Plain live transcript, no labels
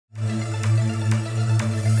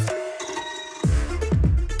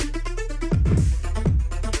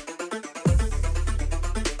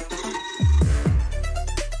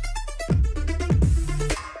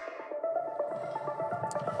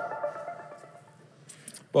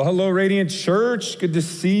Well, hello, Radiant Church. Good to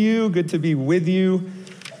see you. Good to be with you.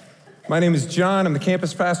 My name is John. I'm the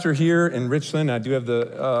campus pastor here in Richland. I do have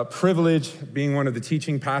the privilege of being one of the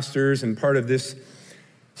teaching pastors and part of this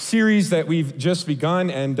series that we've just begun.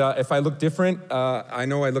 And if I look different, I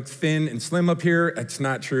know I look thin and slim up here. It's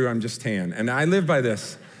not true. I'm just tan. And I live by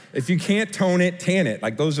this. If you can't tone it, tan it.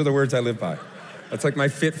 Like, those are the words I live by. That's like my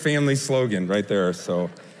fit family slogan right there. So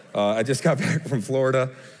I just got back from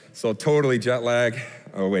Florida, so totally jet lag.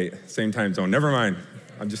 Oh, wait, same time zone. Never mind.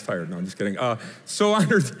 I'm just tired. No, I'm just kidding. So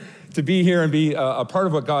honored to be here and be a part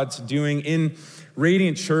of what God's doing in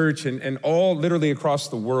Radiant Church and all literally across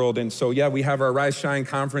the world. And so, yeah, we have our Rise Shine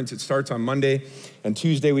conference. It starts on Monday and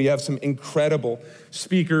Tuesday. We have some incredible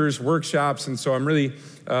speakers, workshops. And so I'm really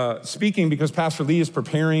speaking because Pastor Lee is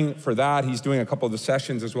preparing for that. He's doing a couple of the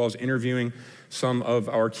sessions as well as interviewing some of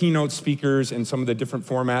our keynote speakers in some of the different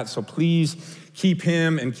formats. So please keep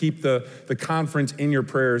him and keep the conference in your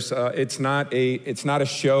prayers. It's not a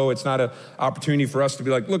show. It's not an opportunity for us to be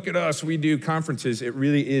like, look at us, we do conferences. It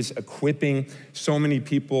really is equipping so many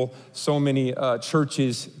people, so many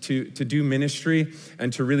churches to do ministry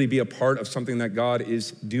and to really be a part of something that God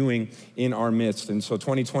is doing in our midst. And so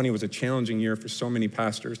 2020 was a challenging year for so many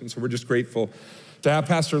pastors. And so we're just grateful to have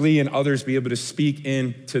Pastor Lee and others be able to speak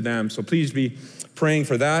into them. So please be praying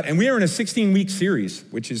for that. And we are in a 16-week series,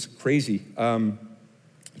 which is crazy,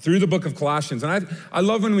 through the book of Colossians. And I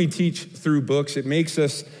love when we teach through books. It makes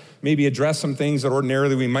us maybe address some things that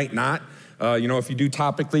ordinarily we might not. If you do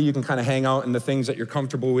topically, you can kind of hang out in the things that you're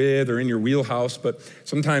comfortable with or in your wheelhouse. But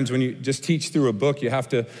sometimes when you just teach through a book, you have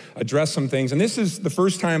to address some things. And this is the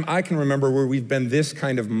first time I can remember where we've been this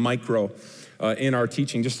kind of micro in our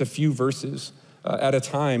teaching, just a few verses at a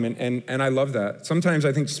time, and I love that. Sometimes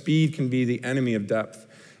I think speed can be the enemy of depth,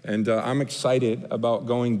 and I'm excited about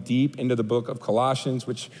going deep into the book of Colossians,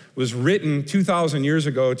 which was written 2,000 years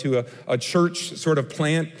ago to a church sort of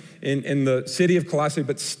plant in the city of Colossae,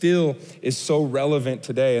 but still is so relevant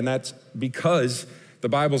today, and that's because the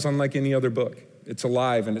Bible's unlike any other book. It's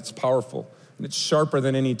alive, and it's powerful, and it's sharper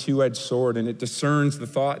than any two-edged sword, and it discerns the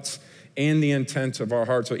thoughts and the intent of our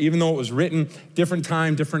heart. So even though it was written, different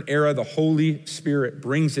time, different era, the Holy Spirit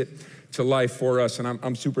brings it to life for us. And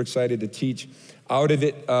I'm super excited to teach out of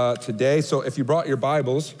it today. So if you brought your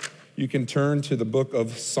Bibles, you can turn to the book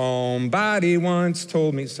of Somebody Once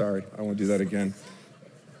Told Me. Sorry, I won't do that again.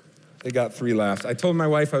 They got 3 laughs. I told my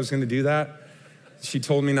wife I was gonna do that. She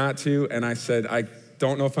told me not to, and I said, I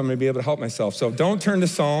don't know if I'm gonna be able to help myself. So don't turn to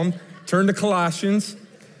Psalm, turn to Colossians.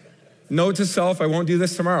 Note to self, I won't do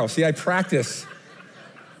this tomorrow. See, I practice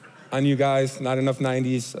on you guys. Not enough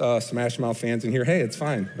 90s Smash Mouth fans in here. Hey, it's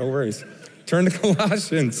fine, no worries. Turn to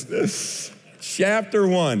Colossians, chapter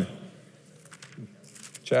 1.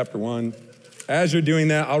 Chapter 1. As you're doing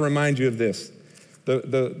that, I'll remind you of this.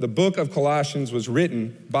 The book of Colossians was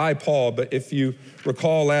written by Paul, but if you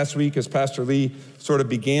recall last week as Pastor Lee sort of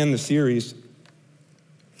began the series,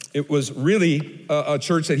 it was really a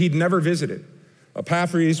church that he'd never visited.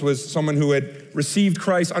 Epaphras was someone who had received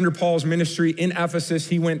Christ under Paul's ministry in Ephesus.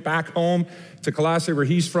 He went back home to Colossae, where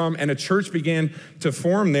he's from, and a church began to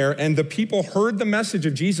form there. And the people heard the message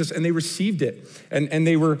of Jesus, and they received it. And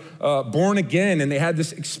they were born again, and they had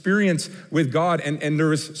this experience with God, and there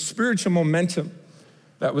was spiritual momentum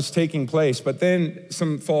that was taking place. But then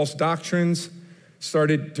some false doctrines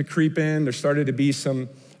started to creep in. There started to be some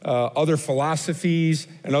other philosophies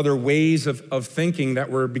and other ways of thinking that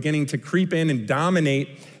were beginning to creep in and dominate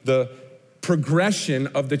the progression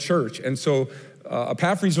of the church. And so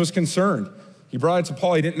Epaphras was concerned. He brought it to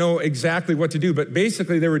Paul. He didn't know exactly what to do, but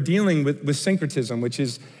basically they were dealing with syncretism, which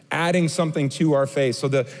is adding something to our faith. So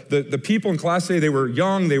the people in Colossae, they were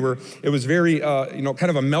young. It was very, kind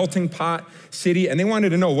of a melting pot city, and they wanted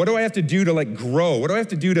to know, what do I have to do to grow? What do I have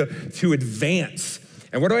to do to advance?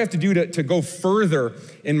 And what do I have to do to go further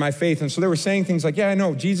in my faith? And so they were saying things like, yeah, I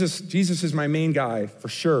know Jesus is my main guy for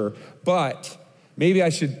sure, but maybe I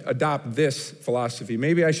should adopt this philosophy.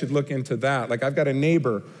 Maybe I should look into that. Like, I've got a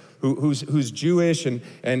neighbor who's Jewish and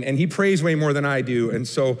he prays way more than I do. And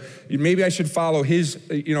so maybe I should follow his,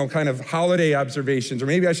 kind of holiday observations, or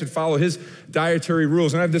maybe I should follow his dietary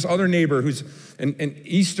rules. And I have this other neighbor who's an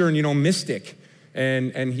Eastern, mystic.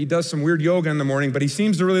 And he does some weird yoga in the morning, but he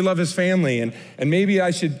seems to really love his family. And maybe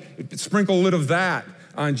I should sprinkle a little of that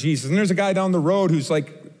on Jesus. And there's a guy down the road who's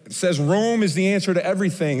says Rome is the answer to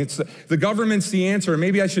everything. It's the government's the answer.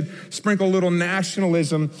 Maybe I should sprinkle a little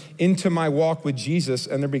nationalism into my walk with Jesus.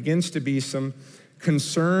 And there begins to be some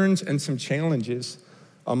concerns and some challenges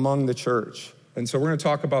among the church. And so we're going to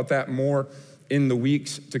talk about that more in the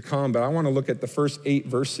weeks to come, but I want to look at the first 8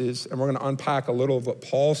 verses, and we're going to unpack a little of what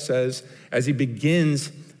Paul says as he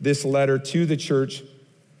begins this letter to the church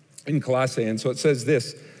in Colossae. And so it says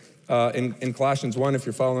this in Colossians 1, if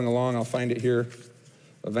you're following along, I'll find it here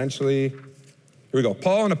eventually. Here we go.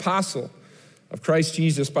 Paul, an apostle of Christ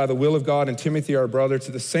Jesus by the will of God, and Timothy, our brother,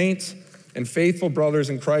 to the saints and faithful brothers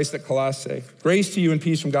in Christ at Colossae. Grace to you and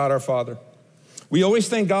peace from God our Father. We always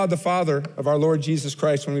thank God the Father of our Lord Jesus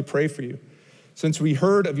Christ when we pray for you, since we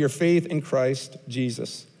heard of your faith in Christ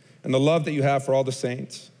Jesus and the love that you have for all the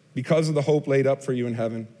saints, because of the hope laid up for you in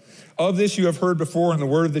heaven. Of this you have heard before in the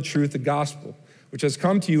word of the truth, the gospel, which has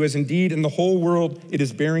come to you, as indeed in the whole world it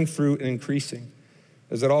is bearing fruit and increasing,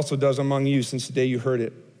 as it also does among you since the day you heard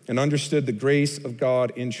it and understood the grace of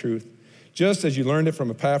God in truth, just as you learned it from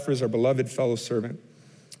Epaphras, our beloved fellow servant.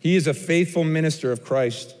 He is a faithful minister of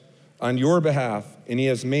Christ on your behalf, and he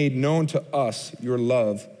has made known to us your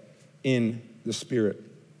love in the Spirit.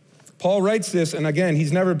 Paul writes this, and again,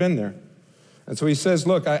 he's never been there. And so he says,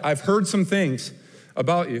 look, I've heard some things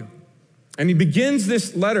about you. And he begins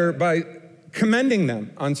this letter by commending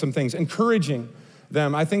them on some things, encouraging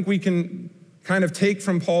them. I think we can kind of take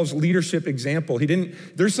from Paul's leadership example.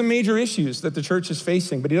 There's some major issues that the church is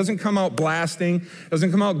facing, but he doesn't come out blasting,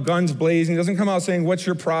 doesn't come out guns blazing, doesn't come out saying, what's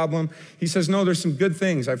your problem? He says, no, there's some good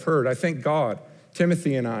things I've heard. I thank God,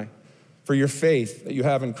 Timothy and I, for your faith that you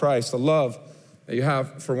have in Christ, the love that you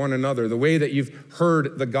have for one another, the way that you've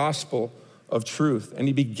heard the gospel of truth. And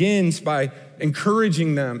he begins by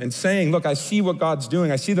encouraging them and saying, look, I see what God's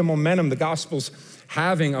doing. I see the momentum the gospel's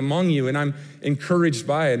having among you, and I'm encouraged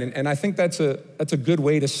by it. And I think that's a good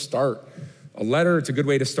way to start a letter. It's a good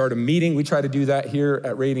way to start a meeting. We try to do that here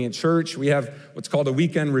at Radiant Church. We have what's called a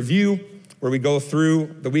weekend review, where we go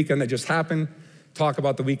through the weekend that just happened, talk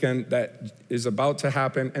about the weekend that is about to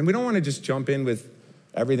happen. And we don't want to just jump in with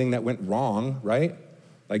everything that went wrong, right?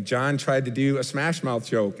 Like John tried to do a Smash Mouth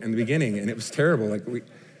joke in the beginning, and it was terrible. Like, we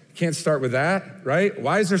can't start with that, right?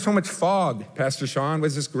 Why is there so much fog, Pastor Sean?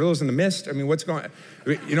 What's this, gorillas in the mist? I mean, what's going on?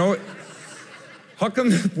 You know, how come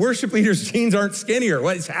the worship leaders' jeans aren't skinnier?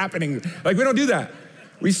 What is happening? Like, we don't do that.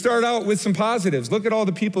 We start out with some positives. Look at all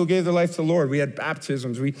the people who gave their life to the Lord. We had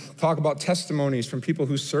baptisms. We talk about testimonies from people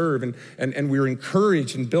who serve, and we were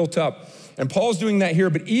encouraged and built up. And Paul's doing that here,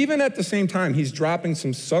 but even at the same time, he's dropping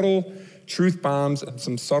some subtle truth bombs and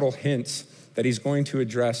some subtle hints that he's going to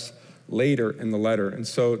address later in the letter. And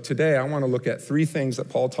so today I want to look at 3 things that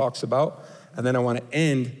Paul talks about, and then I want to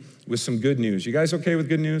end with some good news. You guys okay with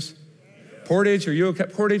good news? Portage, are you okay?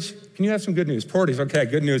 Portage, can you have some good news? Portage, okay,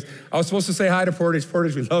 good news. I was supposed to say hi to Portage.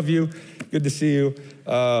 Portage, we love you. Good to see you.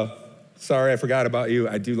 Sorry, I forgot about you.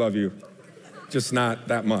 I do love you, just not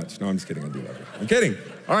that much. No, I'm just kidding, I do love you. I'm kidding.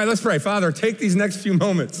 All right, let's pray. Father, take these next few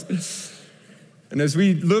moments. And as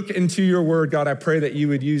we look into your word, God, I pray that you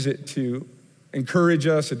would use it to encourage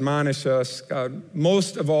us, admonish us. God,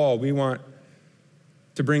 most of all, we want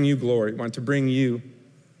to bring you glory. We want to bring you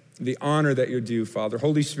the honor that you're due, Father.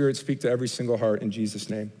 Holy Spirit, speak to every single heart in Jesus'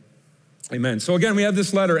 name. Amen. So again, we have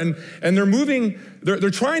this letter, and they're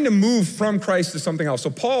trying to move from Christ to something else. So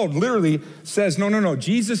Paul literally says, no,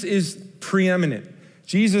 Jesus is preeminent.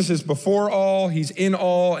 Jesus is before all, he's in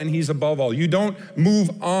all, and he's above all. You don't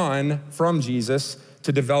move on from Jesus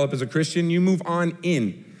to develop as a Christian, you move on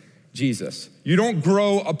in Jesus. You don't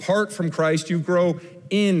grow apart from Christ, you grow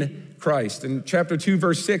in Christ. In chapter 2,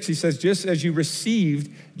 verse 6, he says, just as you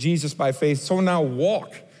received Jesus by faith, so now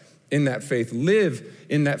walk in that faith, live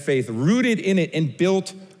in that faith, rooted in it and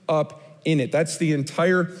built up in it. That's the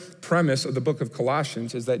entire premise of the book of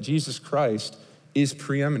Colossians, is that Jesus Christ is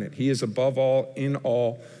preeminent. He is above all, in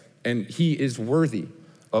all, and he is worthy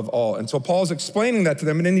of all. And so Paul's explaining that to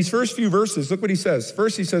them. And in these first few verses, look what he says.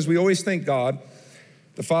 First, he says, we always thank God,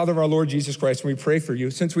 the Father of our Lord Jesus Christ, when we pray for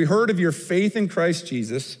you, since we heard of your faith in Christ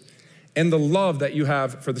Jesus and the love that you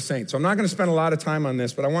have for the saints. So I'm not going to spend a lot of time on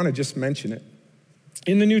this, but I want to just mention it.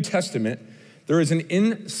 In the New Testament, there is an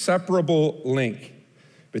inseparable link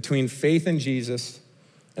between faith in Jesus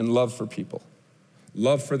and love for people,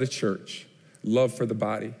 love for the church, love for the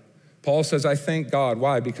body. Paul says, I thank God.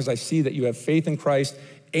 Why? Because I see that you have faith in Christ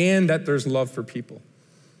and that there's love for people.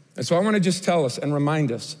 And so I want to just tell us and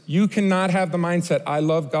remind us, you cannot have the mindset, I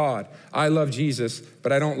love God, I love Jesus,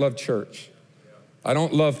 but I don't love church. I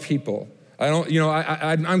don't love people.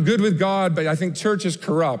 I'm good with God, but I think church is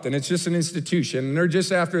corrupt and it's just an institution and they're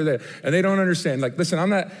just after that and they don't understand. Like, listen, I'm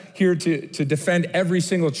not here to defend every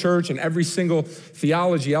single church and every single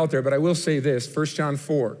theology out there, but I will say this, 1 John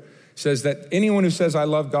 4 says that anyone who says I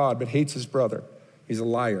love God but hates his brother, he's a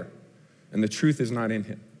liar and the truth is not in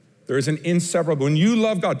him. There is an inseparable. When you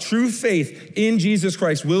love God, true faith in Jesus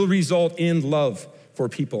Christ will result in love for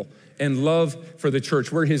people and love for the church.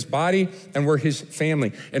 We're his body and we're his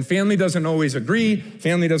family. And family doesn't always agree.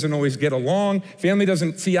 Family doesn't always get along. Family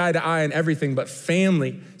doesn't see eye to eye on everything, but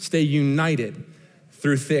family stay united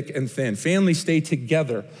through thick and thin. Family stay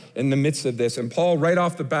together in the midst of this. And Paul, right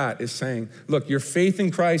off the bat, is saying, look, your faith in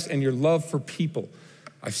Christ and your love for people,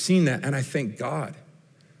 I've seen that, and I thank God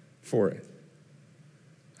for it.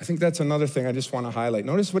 I think that's another thing I just want to highlight.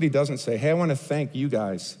 Notice what he doesn't say. Hey, I want to thank you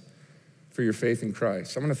guys for your faith in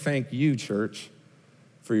Christ. I want to thank you, church,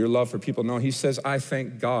 for your love for people. No, he says, I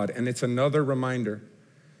thank God. And it's another reminder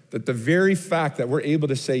that the very fact that we're able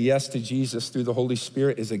to say yes to Jesus through the Holy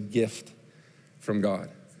Spirit is a gift from God.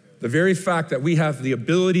 The very fact that we have the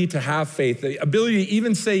ability to have faith, the ability to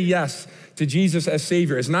even say yes to Jesus as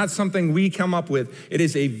Savior is not something we come up with. It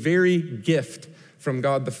is a very gift from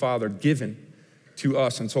God the Father given to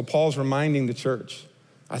us. And so Paul's reminding the church,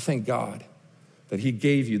 I thank God that he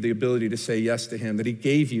gave you the ability to say yes to him, that he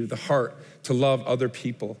gave you the heart to love other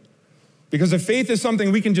people. Because if faith is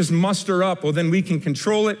something we can just muster up, well, then we can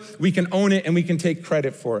control it, we can own it, and we can take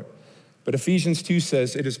credit for it. But Ephesians 2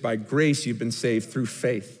 says it is by grace you've been saved through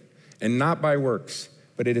faith, and not by works,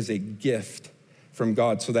 but it is a gift from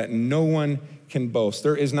God so that no one can boast.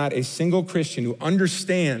 There is not a single Christian who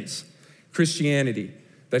understands Christianity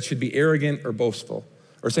that should be arrogant or boastful,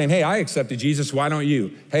 or saying, hey, I accepted Jesus, why don't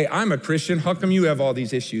you? Hey, I'm a Christian, how come you have all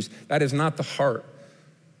these issues? That is not the heart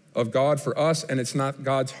of God for us, and it's not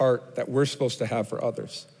God's heart that we're supposed to have for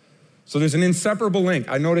others. So there's an inseparable link.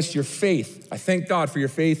 I noticed your faith. I thank God for your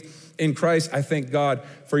faith in Christ. I thank God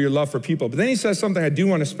for your love for people. But then he says something I do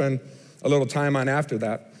want to spend a little time on after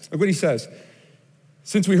that. Look what he says.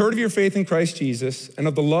 Since we heard of your faith in Christ Jesus and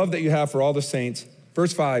of the love that you have for all the saints,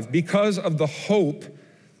 verse 5, because of the hope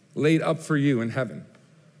laid up for you in heaven.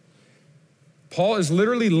 Paul is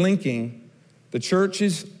literally linking the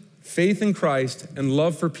church's faith in Christ and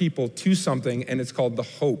love for people to something, and it's called the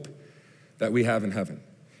hope that we have in heaven.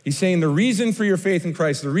 He's saying the reason for your faith in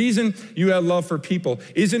Christ, the reason you have love for people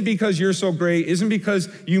isn't because you're so great, isn't because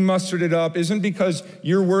you mustered it up, isn't because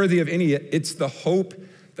you're worthy of any, it's the hope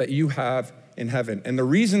that you have in heaven. And the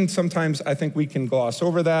reason sometimes I think we can gloss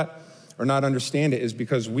over that or not understand it is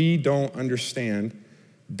because we don't understand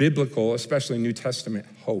biblical, especially New Testament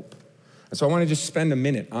hope. And so I want to just spend a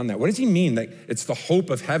minute on that. What does he mean that it's the hope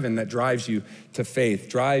of heaven that drives you to faith,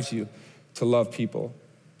 drives you to love people?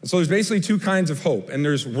 And so there's basically two kinds of hope, and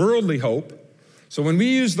there's worldly hope. So when we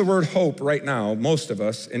use the word hope right now, most of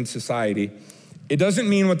us in society, it doesn't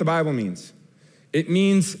mean what the Bible means. It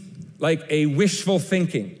means like a wishful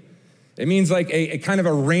thinking. It means like a kind of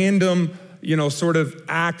a random, sort of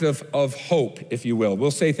act of hope, if you will.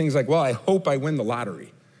 We'll say things like, well, I hope I win the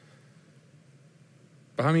lottery.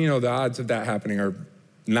 But how many of you know the odds of that happening are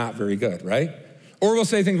not very good, right? Or we'll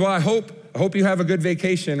say things, well, I hope you have a good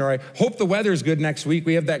vacation, or I hope the weather's good next week.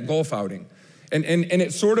 We have that golf outing. And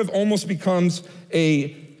it sort of almost becomes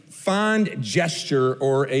a fond gesture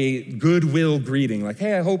or a goodwill greeting. Like,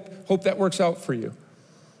 hey, I hope that works out for you.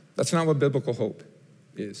 That's not what biblical hope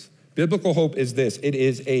is. Biblical hope is this. It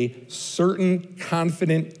is a certain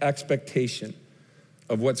confident expectation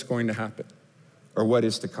of what's going to happen or what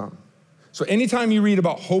is to come. So anytime you read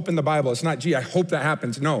about hope in the Bible, it's not, gee, I hope that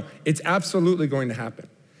happens. No, it's absolutely going to happen.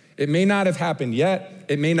 It may not have happened yet.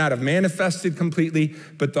 It may not have manifested completely,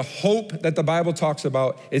 but the hope that the Bible talks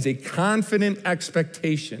about is a confident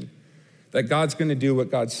expectation that God's going to do what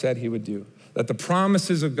God said he would do, that the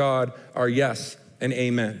promises of God are yes and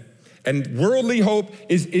amen. And worldly hope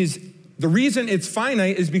is the reason it's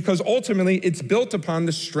finite is because ultimately it's built upon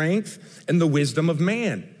the strength and the wisdom of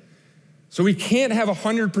man. So we can't have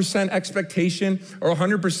 100% expectation or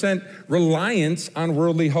 100% reliance on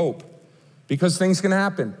worldly hope because things can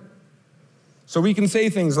happen. So we can say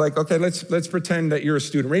things like, okay, let's pretend that you're a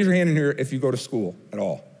student. Raise your hand in here if you go to school at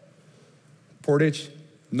all. Portage?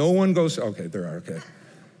 No one goes, okay, there are, okay.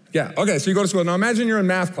 Yeah, okay, so you go to school. Now imagine you're in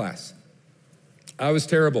math class. I was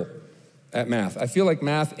terrible at math. I feel like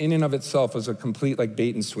math in and of itself was a complete like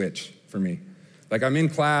bait and switch for me. Like I'm in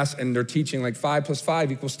class and they're teaching like 5 +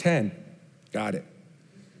 5 = 10. Got it.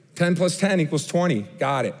 10 + 10 = 20.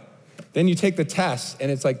 Got it. Then you take the test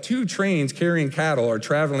and it's like 2 trains carrying cattle are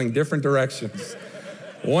traveling different directions.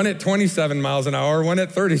 One at 27 miles an hour, one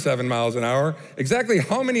at 37 miles an hour. Exactly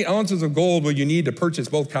how many ounces of gold will you need to purchase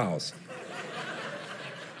both cows?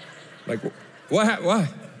 Like, what?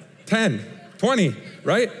 10, 20,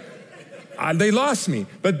 right? They lost me.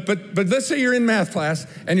 But let's say you're in math class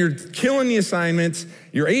and you're killing the assignments,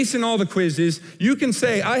 you're acing all the quizzes. You can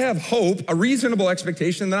say, I have hope, a reasonable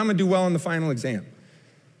expectation that I'm gonna do well in the final exam.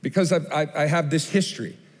 because I have this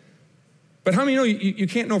history. But how many know you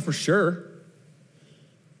can't know for sure?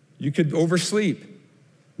 You could oversleep,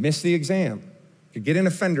 miss the exam. You could get in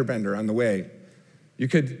a fender bender on the way. You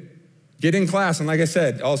could get in class, and like I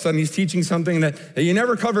said, all of a sudden he's teaching something that you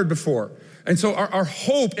never covered before. And so our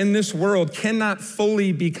hope in this world cannot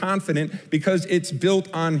fully be confident because it's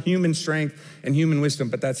built on human strength and human wisdom,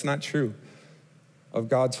 but that's not true of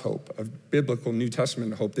God's hope, of biblical New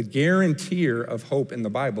Testament hope. The guarantor of hope in the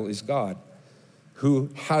Bible is God, who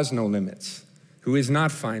has no limits, who is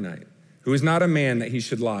not finite, who is not a man that he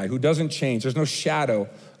should lie, who doesn't change. There's no shadow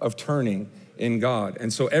of turning in God.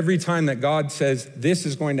 And so every time that God says this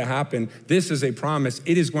is going to happen, this is a promise,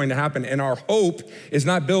 it is going to happen. And our hope is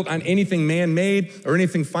not built on anything man-made or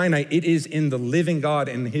anything finite. It is in the living God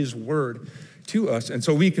and his word to us. And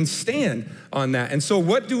so we can stand on that. And so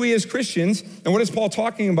what do we as Christians, and what is Paul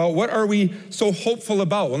talking about? What are we so hopeful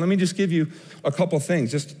about? Well, let me just give you a couple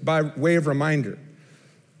things just by way of reminder.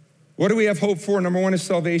 What do we have hope for? Number one is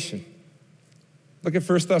salvation. Look at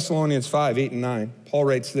 1 Thessalonians 5, 8 and 9. Paul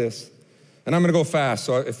writes this. And I'm going to go fast,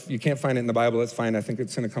 so if you can't find it in the Bible, that's fine. I think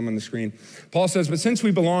it's going to come on the screen. Paul says, but since we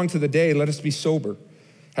belong to the day, let us be sober,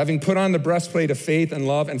 having put on the breastplate of faith and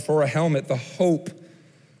love, and for a helmet, the hope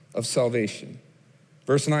of salvation.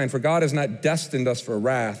 Verse 9, for God has not destined us for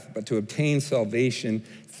wrath, but to obtain salvation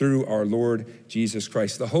through our Lord Jesus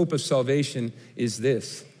Christ. The hope of salvation is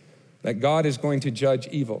this, that God is going to judge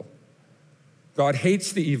evil. God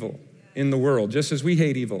hates the evil in the world, just as we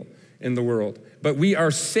hate evil in the world. But we are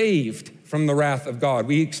saved from the wrath of God.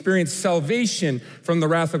 We experience salvation from the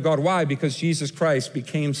wrath of God. Why? Because Jesus Christ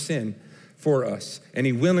became sin for us, and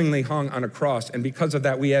he willingly hung on a cross. And because of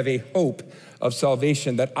that, we have a hope of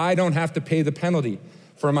salvation, that I don't have to pay the penalty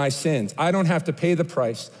for my sins. I don't have to pay the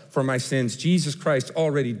price for my sins. Jesus Christ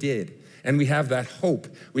already did. And we have that hope.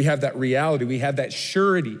 We have that reality. We have that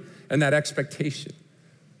surety and that expectation.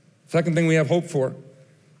 Second thing we have hope for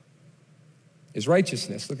is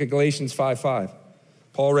righteousness. Look at Galatians 5:5.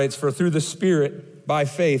 Paul writes, for through the Spirit, by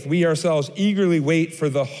faith, we ourselves eagerly wait for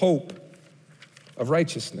the hope of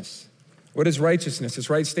righteousness. What is righteousness? It's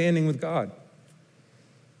right standing with God.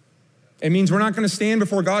 It means we're not going to stand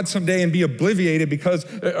before God someday and be obliterated because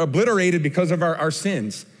of our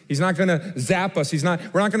sins. He's not going to zap us. We're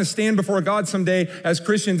not going to stand before God someday as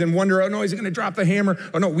Christians and wonder, oh no, is he going to drop the hammer?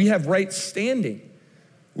 Oh no, we have right standing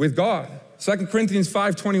with God. 2 Corinthians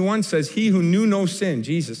 5:21 says, he who knew no sin,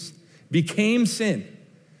 Jesus, became sin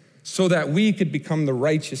so that we could become the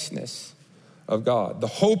righteousness of God. The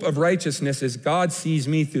hope of righteousness is God sees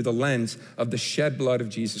me through the lens of the shed blood of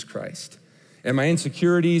Jesus Christ. And my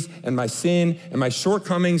insecurities and my sin and my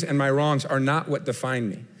shortcomings and my wrongs are not what define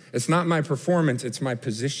me. It's not my performance, it's my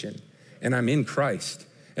position. And I'm in Christ.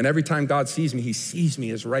 And every time God sees me, he sees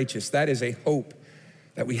me as righteous. That is a hope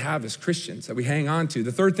that we have as Christians, that we hang on to.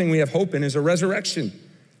 The third thing we have hope in is a resurrection.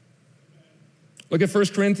 Look at 1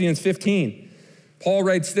 Corinthians 15. Paul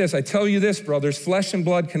writes this, I tell you this, brothers, flesh and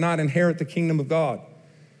blood cannot inherit the kingdom of God,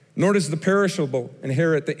 nor does the perishable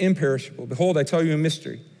inherit the imperishable. Behold, I tell you a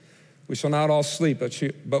mystery. We shall not all sleep,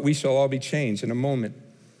 but we shall all be changed in a moment,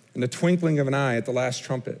 in the twinkling of an eye at the last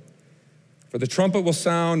trumpet. For the trumpet will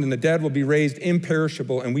sound, and the dead will be raised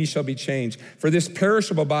imperishable, and we shall be changed. For this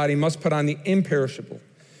perishable body must put on the imperishable,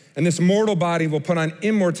 and this mortal body will put on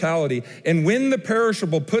immortality. And when the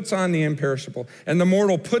perishable puts on the imperishable, and the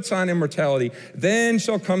mortal puts on immortality, then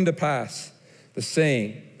shall come to pass the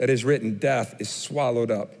saying that is written, death is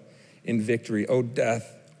swallowed up in victory. O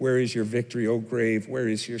death, where is your victory? O grave, where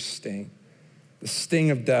is your sting? The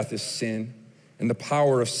sting of death is sin, and the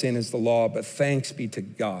power of sin is the law. But thanks be to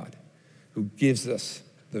God, who gives us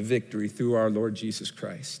the victory through our Lord Jesus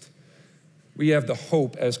Christ. We have the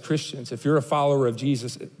hope as Christians. If you're a follower of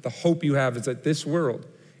Jesus, the hope you have is that this world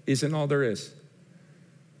isn't all there is.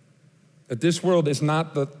 That this world is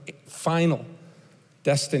not the final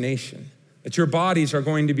destination. That your bodies are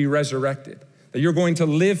going to be resurrected. That you're going to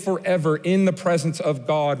live forever in the presence of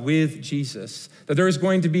God with Jesus. That there is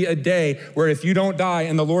going to be a day where if you don't die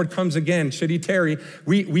and the Lord comes again, should he tarry,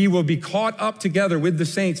 we will be caught up together with the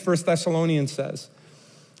saints, 1 Thessalonians says.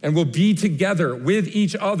 And we'll be together with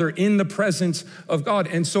each other in the presence of God.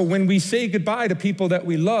 And so when we say goodbye to people that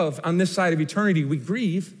we love on this side of eternity, we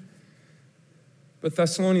grieve. But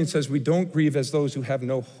Thessalonians says we don't grieve as those who have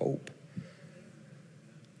no hope.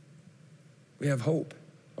 We have hope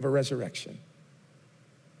of a resurrection.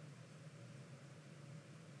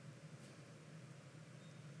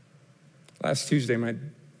 Last Tuesday, my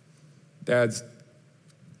dad's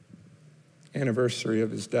anniversary of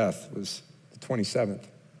his death was the 27th.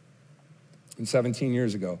 And 17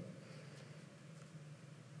 years ago.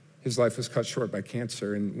 his life was cut short by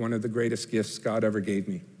cancer, and one of the greatest gifts God ever gave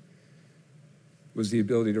me was the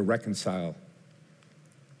ability to reconcile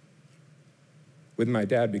with my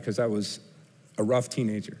dad, because I was a rough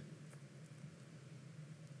teenager.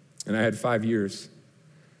 And I had 5 years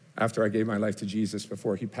after I gave my life to Jesus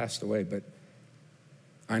before he passed away, but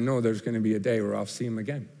I know there's going to be a day where I'll see him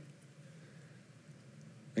again.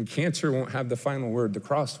 And cancer won't have the final word, the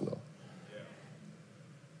cross will.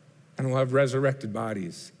 And we'll have resurrected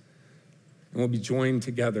bodies, and we'll be joined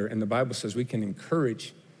together. And the Bible says we can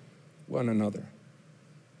encourage one another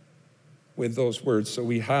with those words. So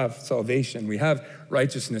we have salvation, we have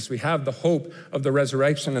righteousness, we have the hope of the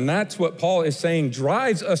resurrection. And that's what Paul is saying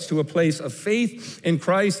drives us to a place of faith in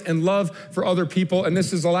Christ and love for other people. And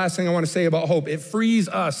this is the last thing I want to say about hope. It frees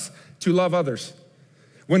us to love others.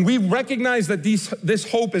 When we recognize that this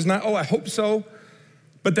hope is not, oh, I hope so,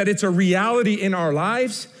 but that it's a reality in our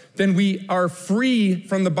lives, then we are free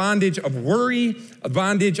from the bondage of worry, a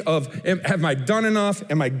bondage of, have I done enough?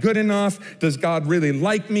 Am I good enough? Does God really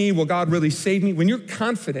like me? Will God really save me? When you're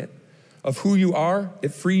confident of who you are,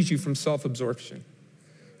 it frees you from self-absorption.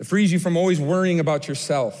 It frees you from always worrying about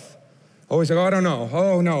yourself. Always like, oh, I don't know.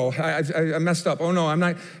 Oh, no, I messed up. Oh, no, I'm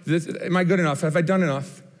not. Am I good enough? Have I done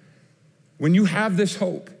enough? When you have this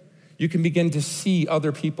hope, you can begin to see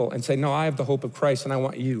other people and say, no, I have the hope of Christ, and I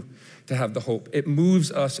want you to have the hope. It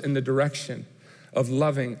moves us in the direction of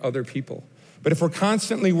loving other people. But if we're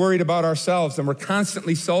constantly worried about ourselves, and we're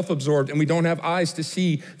constantly self-absorbed, and we don't have eyes to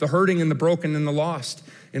see the hurting and the broken and the lost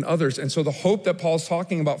in others. And so the hope that Paul's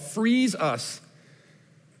talking about frees us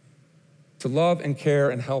to love and care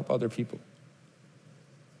and help other people.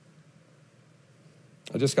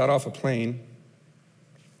 I just got off a plane.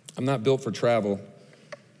 I'm not built for travel.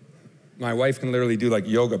 My wife can literally do like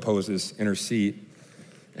yoga poses in her seat,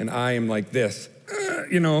 and I am like this,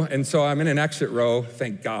 and so I'm in an exit row,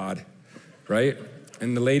 thank God, right?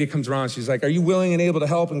 And the lady comes around, she's like, are you willing and able to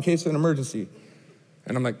help in case of an emergency?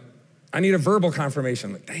 And I'm like, I need a verbal confirmation.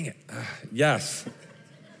 I'm like, dang it, yes.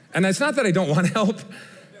 And it's not that I don't want to help,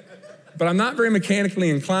 but I'm not very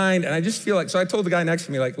mechanically inclined, and I just feel like, so I told the guy next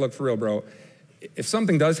to me, like, look, for real, bro, if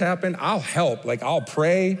something does happen, I'll help, like I'll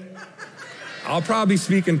pray, I'll probably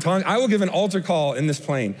speak in tongues, I will give an altar call in this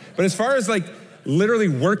plane. But as far as like literally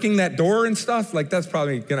working that door and stuff, like that's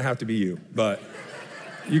probably gonna have to be you. But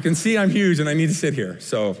you can see I'm huge and I need to sit here.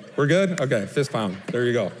 So we're good? Okay, fist pound, there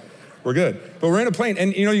you go. We're good. But we're in a plane,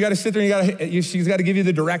 and you gotta sit there and she's gotta give you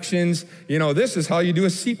the directions. This is how you do a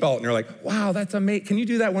seatbelt. And you're like, wow, that's amazing. Can you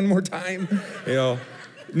do that one more time?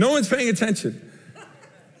 No one's paying attention.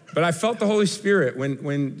 But I felt the Holy Spirit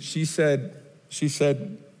when she said,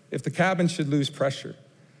 if the cabin should lose pressure,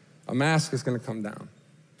 a mask is gonna come down.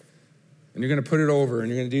 And you're gonna put it over, and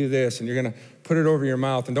you're gonna do this, and you're gonna put it over your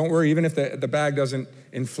mouth. And don't worry, even if the bag doesn't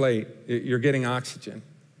inflate, you're getting oxygen.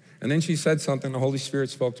 And then she said something, the Holy Spirit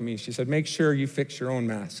spoke to me. She said, make sure you fix your own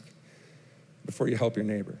mask before you help your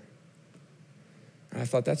neighbor. And I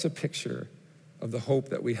thought, that's a picture of the hope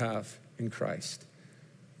that we have in Christ.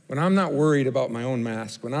 When I'm not worried about my own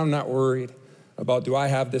mask, when I'm not worried about, do I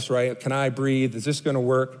have this right? Can I breathe? Is this gonna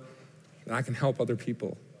work? Then I can help other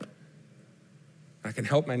people. I can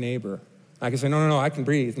help my neighbor. I can say, no, I can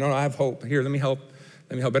breathe. No, I have hope. Here, let me help.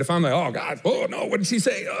 But if I'm like, oh God, oh no, what did she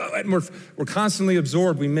say? And we're constantly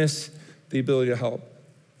absorbed, we miss the ability to help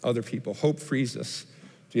other people. Hope frees us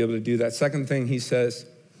to be able to do that. Second thing he says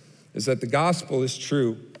is that the gospel is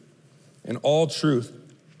true, and all truth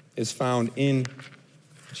is found in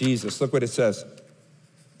Jesus. Look what it says.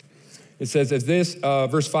 It says, as this,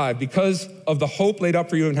 verse 5, because of the hope laid up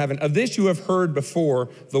for you in heaven, of this you have heard before,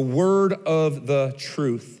 the word of the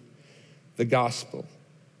truth, the gospel,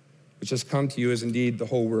 which has come to you is indeed the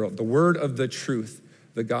whole world. The word of the truth,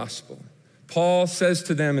 the gospel. Paul says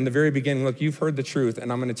to them in the very beginning, look, you've heard the truth,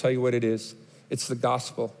 and I'm gonna tell you what it is. It's the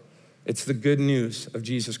gospel. It's the good news of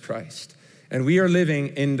Jesus Christ. And we are living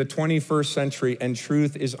in the 21st century, and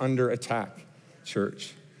truth is under attack,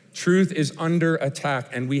 church. Truth is under attack,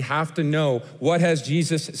 and we have to know, what has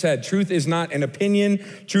Jesus said? Truth is not an opinion.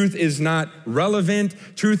 Truth is not relevant.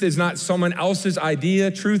 Truth is not someone else's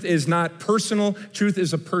idea. Truth is not personal. Truth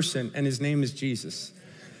is a person, and his name is Jesus.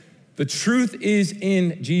 The truth is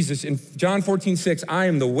in Jesus. In John 14:6, I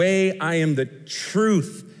am the way, I am the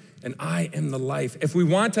truth, and I am the life. If we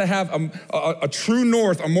want to have a true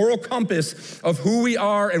north, a moral compass of who we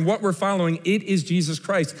are and what we're following, it is Jesus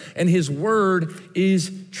Christ. And his word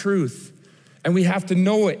is truth. And we have to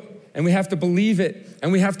know it. and we have to believe it,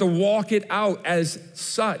 and we have to walk it out as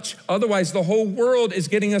such. Otherwise, the whole world is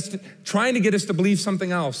trying to get us to believe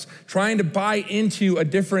something else, trying to buy into a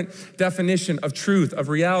different definition of truth, of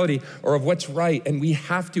reality, or of what's right. And we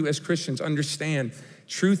have to, as Christians, understand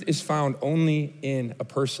truth is found only in a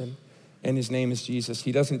person, and his name is Jesus.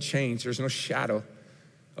 He doesn't change. There's no shadow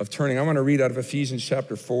of turning. I want to read out of Ephesians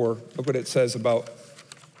chapter 4. Look what it says about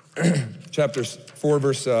chapter 4,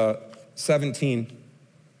 verse 17.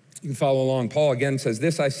 You can follow along. Paul again says,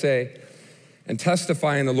 "This I say and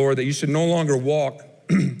testify in the Lord, that you should no longer walk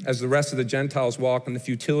as the rest of the Gentiles walk in the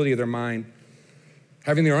futility of their mind,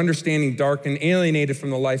 having their understanding darkened, alienated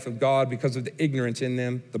from the life of God because of the ignorance in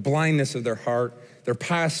them, the blindness of their heart, their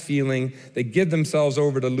past feeling. They give themselves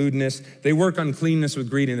over to lewdness. They work uncleanness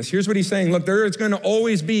with greediness." Here's what he's saying. Look, there is going to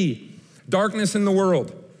always be darkness in the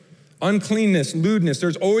world, uncleanness, lewdness.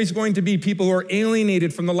 There's always going to be people who are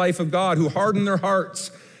alienated from the life of God, who harden their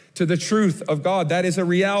hearts to the truth of God. That is a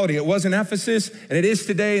reality. It was in Ephesus, and it is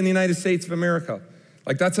today in the United States of America.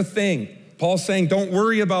 Like, that's a thing. Paul's saying, don't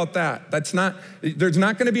worry about that. There's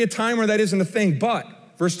not going to be a time where that isn't a thing. But,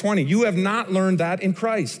 verse 20, you have not learned that in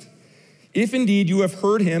Christ. If indeed you have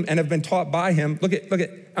heard him and have been taught by him, look at,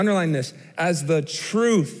 underline this, as the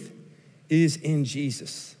truth is in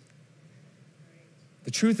Jesus.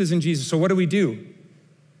 The truth is in Jesus. So what do?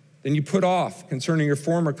 Then you put off concerning your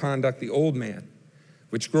former conduct the old man,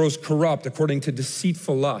 which grows corrupt according to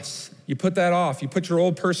deceitful lusts. You put that off. You put your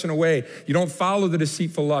old person away. You don't follow the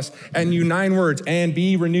deceitful lust. And you 9 words, and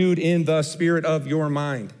be renewed in the spirit of your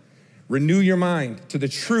mind. Renew your mind to the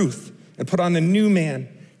truth and put on the new man,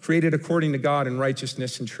 created according to God in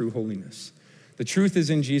righteousness and true holiness. The truth is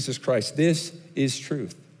in Jesus Christ. This is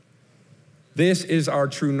truth. This is our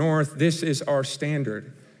true north. This is our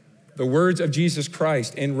standard. The words of Jesus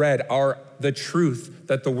Christ in red are the truth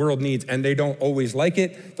that the world needs, and they don't always like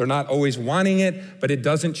it. They're not always wanting it, but it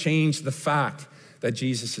doesn't change the fact that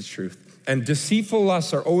Jesus is truth. And deceitful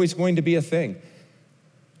lusts are always going to be a thing.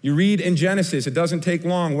 You read in Genesis, it doesn't take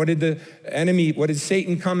long. What did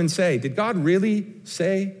Satan come and say? Did God really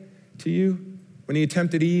say to you when he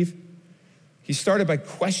tempted Eve? He started by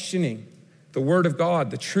questioning the word of God,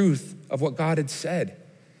 the truth of what God had said.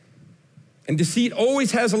 And deceit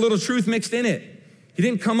always has a little truth mixed in it. He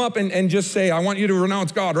didn't come up and just say, I want you to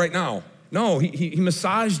renounce God right now. No, he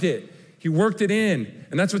massaged it. He worked it in.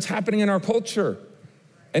 And that's what's happening in our culture.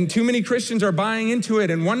 And too many Christians are buying into it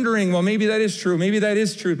and wondering, well, maybe that is true. Maybe that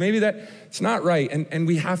is truth. Maybe that's not right. And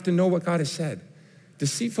we have to know what God has said.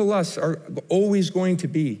 Deceitful lusts are always going to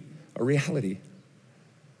be a reality.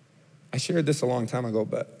 I shared this a long time ago,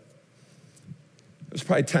 but it was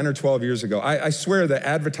probably 10 or 12 years ago. I swear that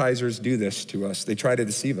advertisers do this to us. They try to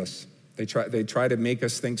deceive us. They try to make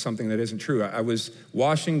us think something that isn't true. I was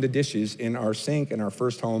washing the dishes in our sink in our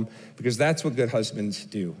first home because that's what good husbands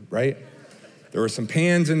do, right? There were some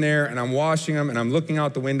pans in there, and I'm washing them, and I'm looking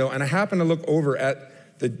out the window, and I happen to look over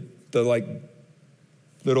at the like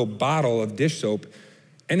little bottle of dish soap,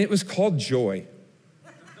 and it was called Joy.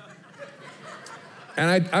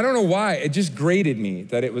 And I don't know why, it just grated me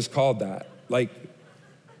that it was called that. Like,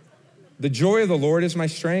 the joy of the Lord is my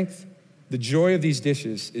strength. The joy of these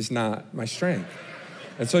dishes is not my strength.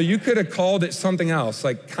 And so you could have called it something else,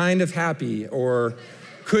 like kind of happy or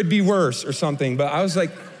could be worse or something, but I was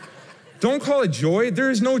like, don't call it joy.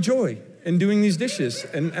 There is no joy in doing these dishes.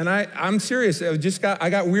 And I'm serious. I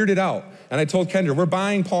got weirded out. And I told Kendra, we're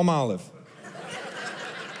buying Palmolive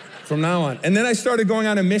from now on. And then I started going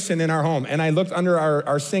on a mission in our home. And I looked under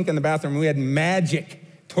our sink in the bathroom. And we had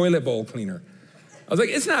magic toilet bowl cleaner. I was like,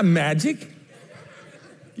 it's not magic.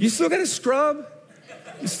 You still got to scrub.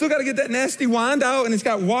 You still got to get that nasty wand out. And it's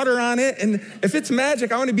got water on it. And if it's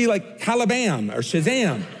magic, I want to be like Calabam or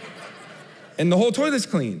Shazam. And the whole toilet's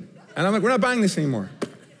clean. And I'm like, we're not buying this anymore.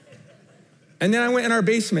 And then I went in our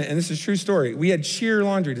basement, and this is a true story. We had sheer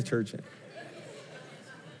laundry detergent.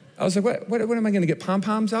 I was like, what am I gonna get,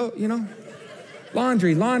 pom-poms out, you know?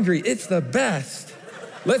 Laundry, it's the best.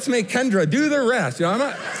 Let's make Kendra do the rest. You know, I'm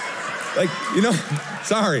not, like, you know,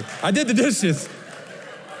 sorry, I did the dishes.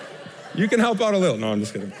 You can help out a little. No, I'm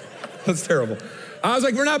just kidding. That's terrible. I was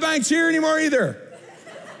like, we're not buying cheer anymore either.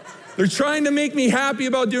 They're trying to make me happy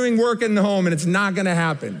about doing work in the home, and it's not gonna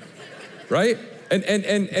happen. Right?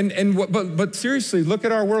 But seriously, look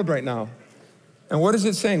at our world right now. And what is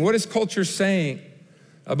it saying? What is culture saying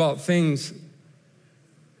about things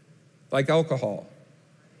like alcohol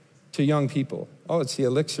to young people? Oh, it's the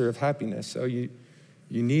elixir of happiness. Oh, you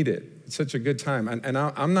need it. It's such a good time. And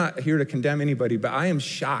I'm not here to condemn anybody, but I am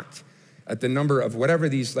shocked at the number of whatever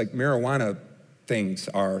these like marijuana things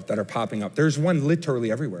are that are popping up. There's one literally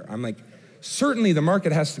everywhere. I'm like, certainly the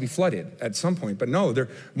market has to be flooded at some point, but no, they're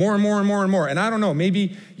more and more and more and more. And I don't know,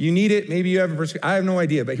 maybe you need it, maybe you have I have no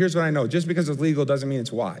idea, but here's what I know. Just because it's legal doesn't mean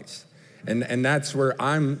it's wise. And that's where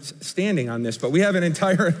I'm standing on this. But we have an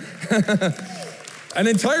entire an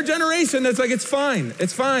entire generation that's like, it's fine.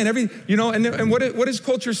 And what is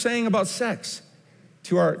culture saying about sex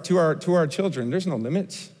to our children? There's no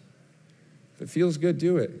limits. If it feels good,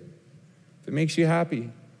 do it. If it makes you happy,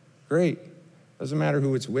 great. Doesn't matter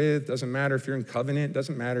who it's with, doesn't matter if you're in covenant,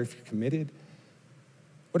 doesn't matter if you're committed.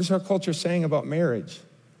 What is our culture saying about marriage?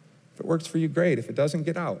 If it works for you, great. If it doesn't,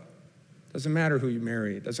 get out. Doesn't matter who you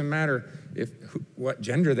marry. It doesn't matter what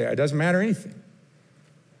gender they are. It doesn't matter anything.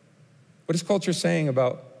 What is culture saying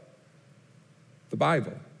about the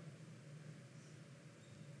Bible?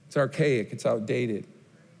 It's archaic, it's outdated,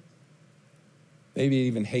 maybe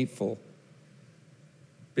even hateful,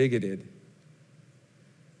 bigoted.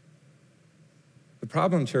 The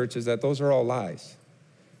problem, church, is that those are all lies.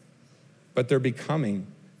 But they're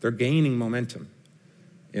gaining momentum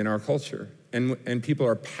in our culture. And people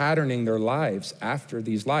are patterning their lives after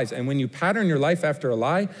these lies. And when you pattern your life after a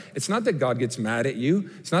lie, it's not that God gets mad at you.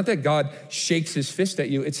 It's not that God shakes his fist at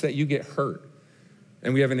you. It's that you get hurt.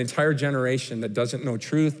 And we have an entire generation that doesn't know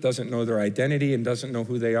truth, doesn't know their identity, and doesn't know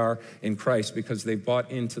who they are in Christ because they've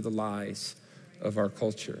bought into the lies of our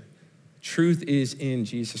culture. Truth is in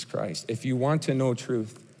Jesus Christ. If you want to know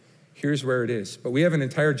truth, here's where it is. But we have an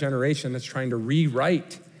entire generation that's trying to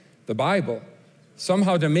rewrite the Bible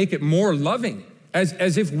somehow to make it more loving,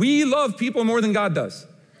 as if we love people more than God does.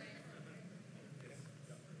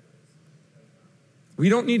 We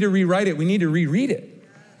don't need to rewrite it, we need to reread it.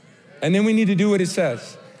 And then we need to do what it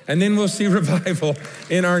says. And then we'll see revival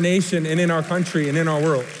in our nation and in our country and in our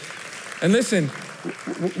world. And listen,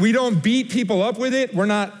 we don't beat people up with it. We're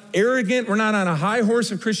not arrogant. We're not on a high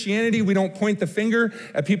horse of Christianity. We don't point the finger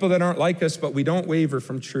at people that aren't like us, but we don't waver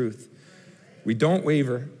from truth. We don't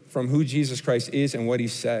waver from who Jesus Christ is and what he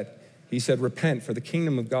said. He said, repent, for the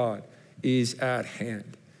kingdom of God is at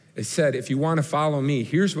hand. It said, if you want to follow me,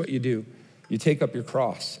 here's what you do. You take up your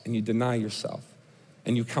cross and you deny yourself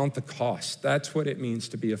and you count the cost. That's what it means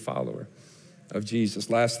to be a follower of Jesus.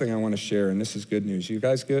 Last thing I want to share, and this is good news. You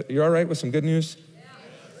guys good? You all right with some good news?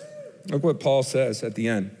 Look what Paul says at the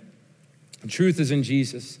end. The truth is in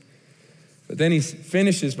Jesus. But then he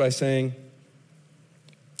finishes by saying,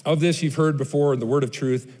 of this you've heard before, the word of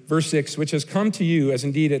truth. Verse 6, which has come to you as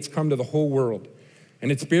indeed it's come to the whole world.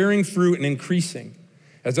 And it's bearing fruit and increasing,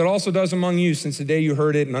 as it also does among you since the day you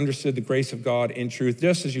heard it and understood the grace of God in truth,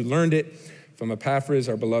 just as you learned it from Epaphras,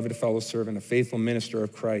 our beloved fellow servant, a faithful minister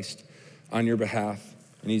of Christ on your behalf.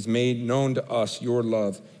 And he's made known to us your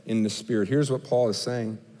love in the Spirit. Here's what Paul is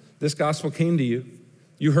saying. This gospel came to you.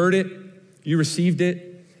 You heard it. You received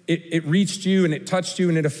it. It reached you and it touched you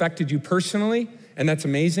and it affected you personally. And that's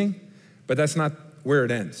amazing, but that's not where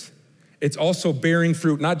it ends. It's also bearing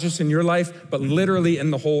fruit, not just in your life, but literally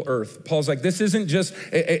in the whole earth. Paul's like, this isn't just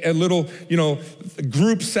a little,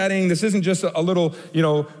 group setting. This isn't just a little,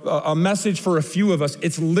 a message for a few of us.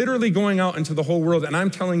 It's literally going out into the whole world. And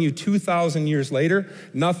I'm telling you, 2,000 years later,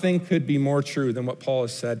 nothing could be more true than what Paul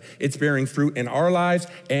has said. It's bearing fruit in our lives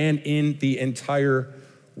and in the entire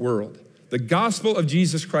world. The gospel of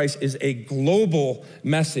Jesus Christ is a global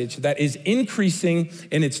message that is increasing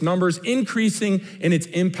in its numbers, increasing in its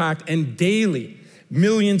impact, and daily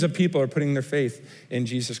millions of people are putting their faith in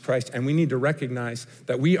Jesus Christ. And we need to recognize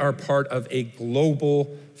that we are part of a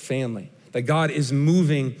global family, that God is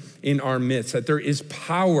moving in our midst, that there is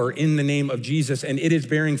power in the name of Jesus, and it is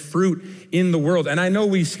bearing fruit in the world. And I know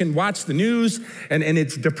we can watch the news, and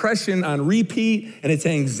it's depression on repeat, and it's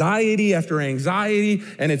anxiety after anxiety,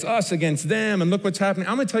 and it's us against them, and look what's happening.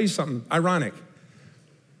 I'm gonna tell you something ironic.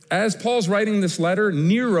 As Paul's writing this letter,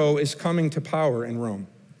 Nero is coming to power in Rome.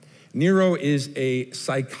 Nero is a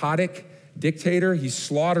psychotic dictator. He's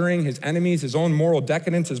slaughtering his enemies. His own moral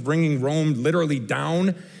decadence is bringing Rome literally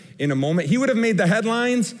down in a moment. He would have made the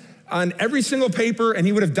headlines on every single paper, and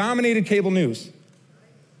he would have dominated cable news.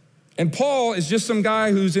 And Paul is just some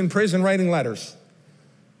guy who's in prison writing letters.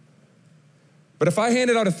 But if I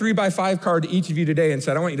handed out a 3x5 card to each of you today and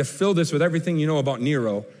said, I want you to fill this with everything you know about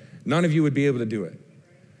Nero, none of you would be able to do it.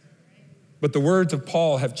 But the words of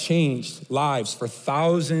Paul have changed lives for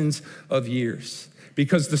thousands of years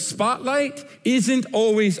because the spotlight isn't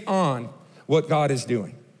always on what God is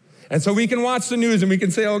doing. And so we can watch the news and we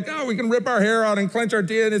can say, oh God, we can rip our hair out and clench our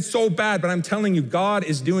teeth, and it's so bad. But I'm telling you, God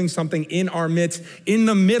is doing something in our midst, in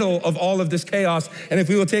the middle of all of this chaos. And if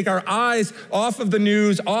we will take our eyes off of the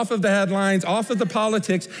news, off of the headlines, off of the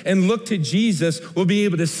politics, and look to Jesus, we'll be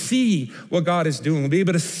able to see what God is doing. We'll be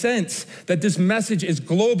able to sense that this message is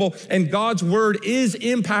global and God's word is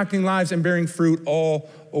impacting lives and bearing fruit all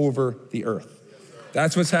over the earth.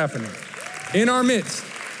 That's what's happening in our midst.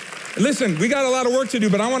 Listen, we got a lot of work to do,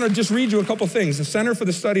 but I want to just read you a couple things. The Center for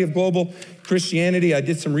the Study of Global Christianity, I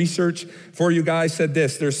did some research for you guys, said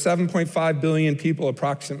this: there's 7.5 billion people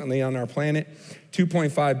approximately on our planet.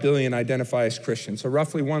 2.5 billion identify as Christians, so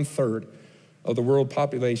roughly 1/3 of the world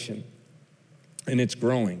population, and it's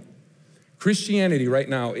growing. Christianity right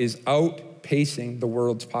now is outpacing the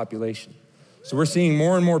world's population. So we're seeing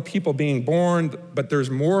more and more people being born, but there's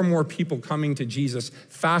more and more people coming to Jesus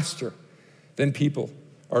faster than people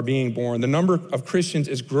are being born. The number of Christians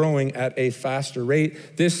is growing at a faster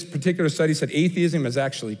rate. This particular study said atheism has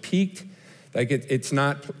actually peaked. Like it's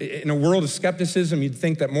not, in a world of skepticism, you'd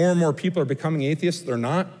think that more and more people are becoming atheists. They're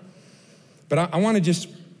not. But I want to just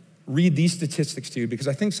read these statistics to you because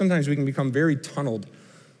I think sometimes we can become very tunneled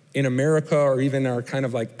in America or even our kind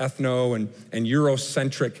of like ethno and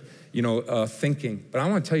Eurocentric, thinking. But I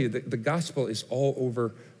want to tell you that the gospel is all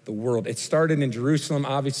over the world. It started in Jerusalem,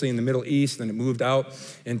 obviously in the Middle East, then it moved out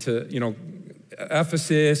into,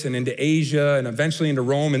 Ephasus and into Asia and eventually into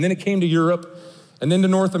Rome, and then it came to Europe and then to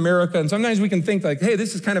North America. And sometimes we can think like, hey,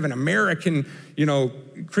 this is kind of an American,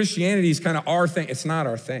 Christianity is kind of our thing. It's not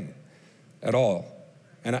our thing at all.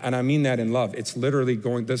 And I mean that in love. It's literally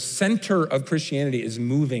the center of Christianity is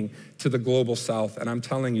moving to the global south. And I'm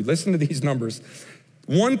telling you, listen to these numbers.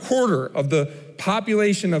 1/4 of the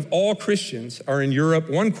population of all Christians are in Europe,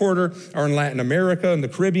 1/4 are in Latin America and the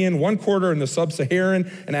Caribbean, 1/4 in the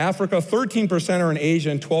sub-Saharan and Africa, 13% are in Asia,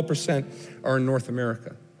 and 12% are in North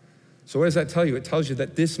America. So what does that tell you? It tells you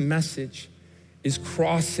that this message is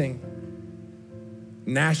crossing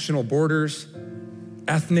national borders,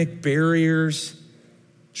 ethnic barriers,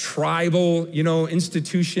 tribal,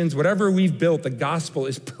 institutions, whatever we've built, the gospel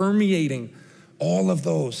is permeating all of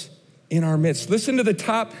those in our midst. Listen to the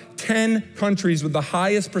top 10 countries with the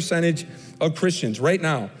highest percentage of Christians right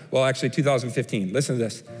now. Well, actually 2015. Listen to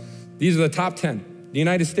this. These are the top 10. The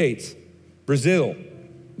United States, Brazil,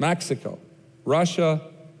 Mexico, Russia,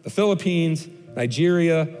 the Philippines,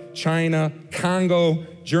 Nigeria, China, Congo,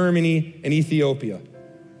 Germany, and Ethiopia.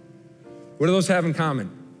 What do those have in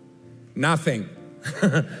common? Nothing.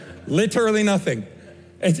 Literally nothing.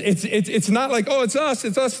 It's not like, oh, it's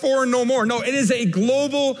us four and no more. No, it is a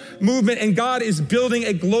global movement, and God is building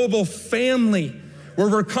a global family where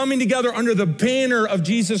we're coming together under the banner of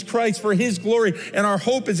Jesus Christ for his glory. And our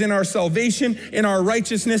hope is in our salvation, in our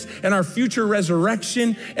righteousness, and our future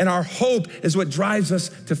resurrection. And our hope is what drives us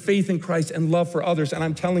to faith in Christ and love for others. And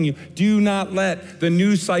I'm telling you, do not let the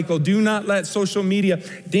news cycle, do not let social media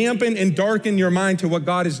dampen and darken your mind to what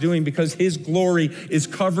God is doing, because his glory is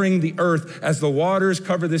covering the earth as the waters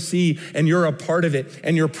cover the sea, and you're a part of it.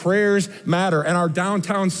 And your prayers matter, and our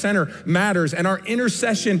downtown center matters, and our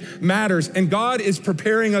intercession matters. And God is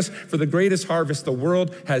preparing us for the greatest harvest the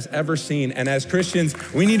world has ever seen. And as Christians,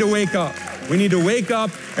 we need to wake up. We need to wake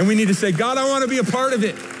up and we need to say, God, I want to be a part of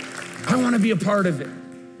it. I want to be a part of it.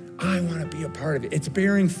 I want to be a part of it. It's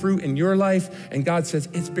bearing fruit in your life, and God says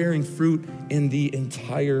it's bearing fruit in the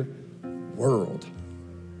entire world.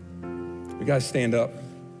 You guys stand up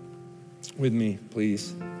with me,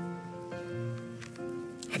 please.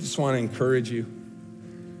 I just want to encourage you.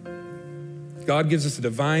 God gives us a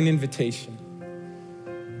divine invitation.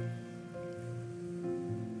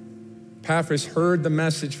 Epaphras heard the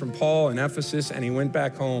message from Paul in Ephesus, and he went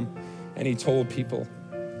back home and he told people,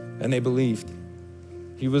 and they believed.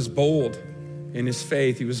 He was bold in his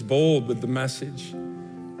faith. He was bold with the message.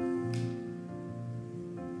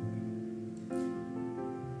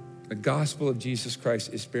 The gospel of Jesus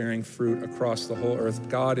Christ is bearing fruit across the whole earth.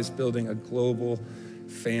 God is building a global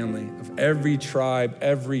family of every tribe,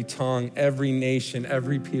 every tongue, every nation,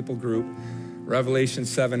 every people group. Revelation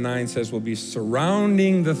 7:9 says we'll be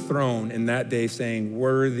surrounding the throne in that day saying,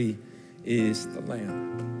 worthy is the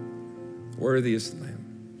Lamb. Worthy is the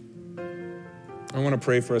Lamb. I want to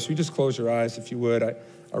pray for us. Will you just close your eyes if you would? I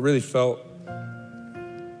really felt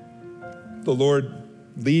the Lord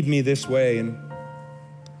lead me this way in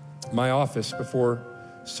my office before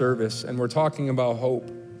service. And we're talking about hope.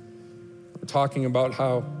 We're talking about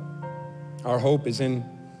how our hope is in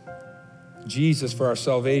Jesus for our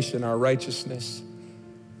salvation, our righteousness.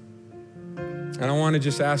 And I want to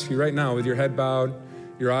just ask you right now, with your head bowed,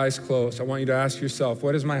 your eyes closed, I want you to ask yourself,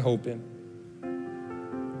 what is my hope in?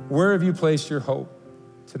 Where have you placed your hope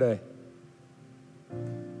today?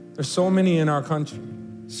 There's so many in our country,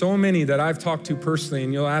 so many that I've talked to personally,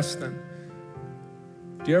 and you'll ask them,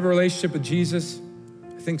 do you have a relationship with Jesus?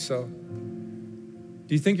 I think so.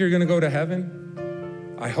 Do you think you're gonna go to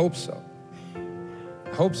heaven? I hope so.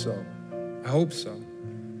 I hope so. I hope so.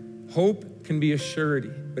 Hope can be a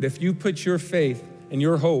surety, but if you put your faith and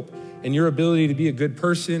your hope and your ability to be a good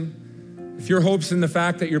person, if your hope's in the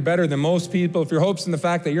fact that you're better than most people, if your hope's in the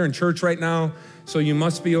fact that you're in church right now, so you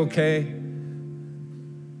must be okay,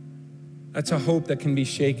 that's a hope that can be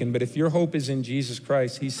shaken. But if your hope is in Jesus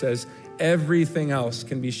Christ, he says everything else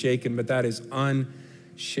can be shaken, but that is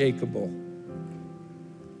unshakable.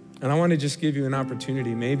 And I want to just give you an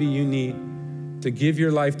opportunity. Maybe you need to give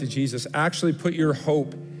your life to Jesus. Actually put your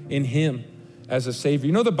hope in him as a savior.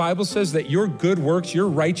 You know, the Bible says that your good works, your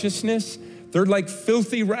righteousness, they're like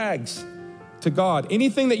filthy rags to God.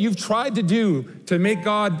 Anything that you've tried to do to make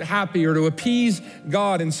God happy or to appease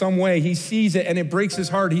God in some way, he sees it and it breaks his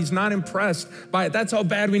heart. He's not impressed by it. That's how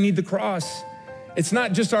bad we need the cross. It's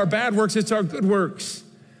not just our bad works, it's our good works.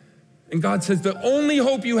 And God says the only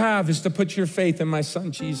hope you have is to put your faith in my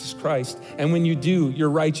son, Jesus Christ. And when you do,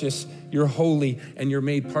 you're righteous, you're holy, and you're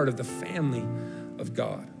made part of the family of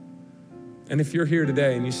God. And if you're here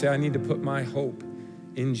today and you say, I need to put my hope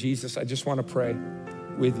in Jesus, I just want to pray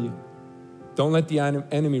with you. Don't let the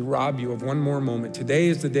enemy rob you of one more moment. Today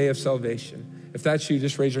is the day of salvation. If that's you,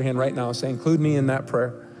 just raise your hand right now and say, include me in that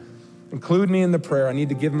prayer. Include me in the prayer. I need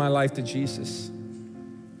to give my life to Jesus.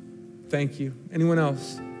 Thank you. Anyone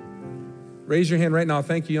else? Raise your hand right now.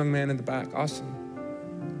 Thank you, young man in the back. Awesome.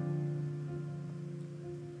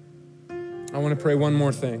 I want to pray one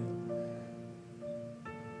more thing.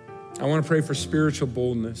 I want to pray for spiritual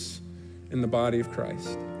boldness in the body of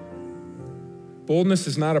Christ. Boldness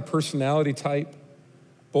is not a personality type.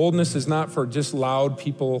 Boldness is not for just loud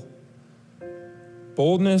people.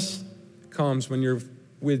 Boldness comes when you're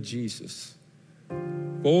with Jesus.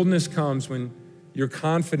 Boldness comes when you're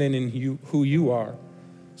confident in who you are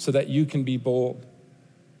so that you can be bold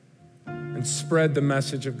and spread the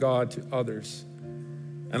message of God to others.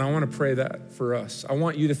 And I want to pray that for us. I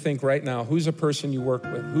want you to think right now, who's a person you work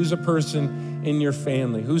with? Who's a person in your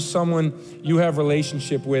family? Who's someone you have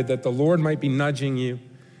relationship with that the Lord might be nudging you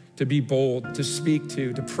to be bold, to speak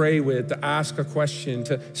to pray with, to ask a question,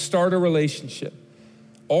 to start a relationship?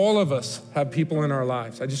 All of us have people in our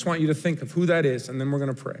lives. I just want you to think of who that is, and then we're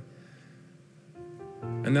going to pray.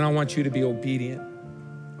 And then I want you to be obedient.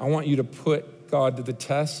 I want you to put God to the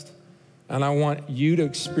test. And I want you to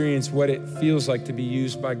experience what it feels like to be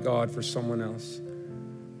used by God for someone else.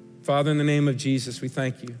 Father, in the name of Jesus, we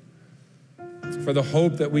thank you for the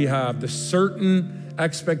hope that we have, the certain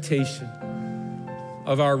expectation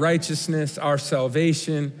of our righteousness, our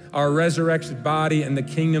salvation, our resurrected body, and the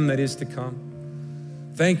kingdom that is to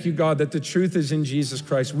come. Thank you, God, that the truth is in Jesus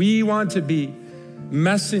Christ. We want to be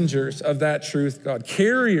messengers of that truth, God,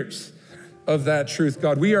 carriers of that truth,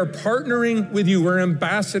 God. We are partnering with you. We're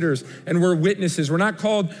ambassadors and we're witnesses. We're not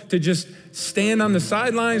called to just stand on the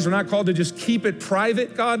sidelines. We're not called to just keep it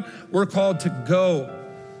private, God. We're called to go.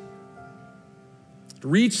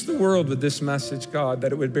 Reach the world with this message, God,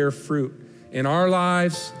 that it would bear fruit in our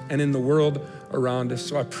lives and in the world around us.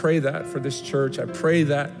 So I pray that for this church. I pray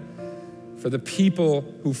that for the people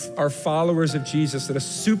who are followers of Jesus, that a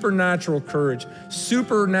supernatural courage,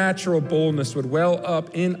 supernatural boldness would well up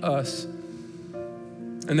in us.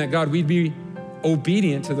 And that, God, we'd be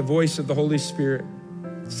obedient to the voice of the Holy Spirit,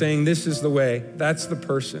 saying, this is the way, that's the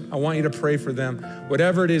person. I want you to pray for them.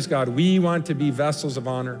 Whatever it is, God, we want to be vessels of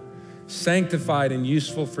honor, sanctified and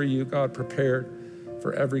useful for you, God, prepared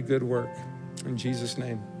for every good work. In Jesus'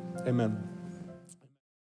 name, amen.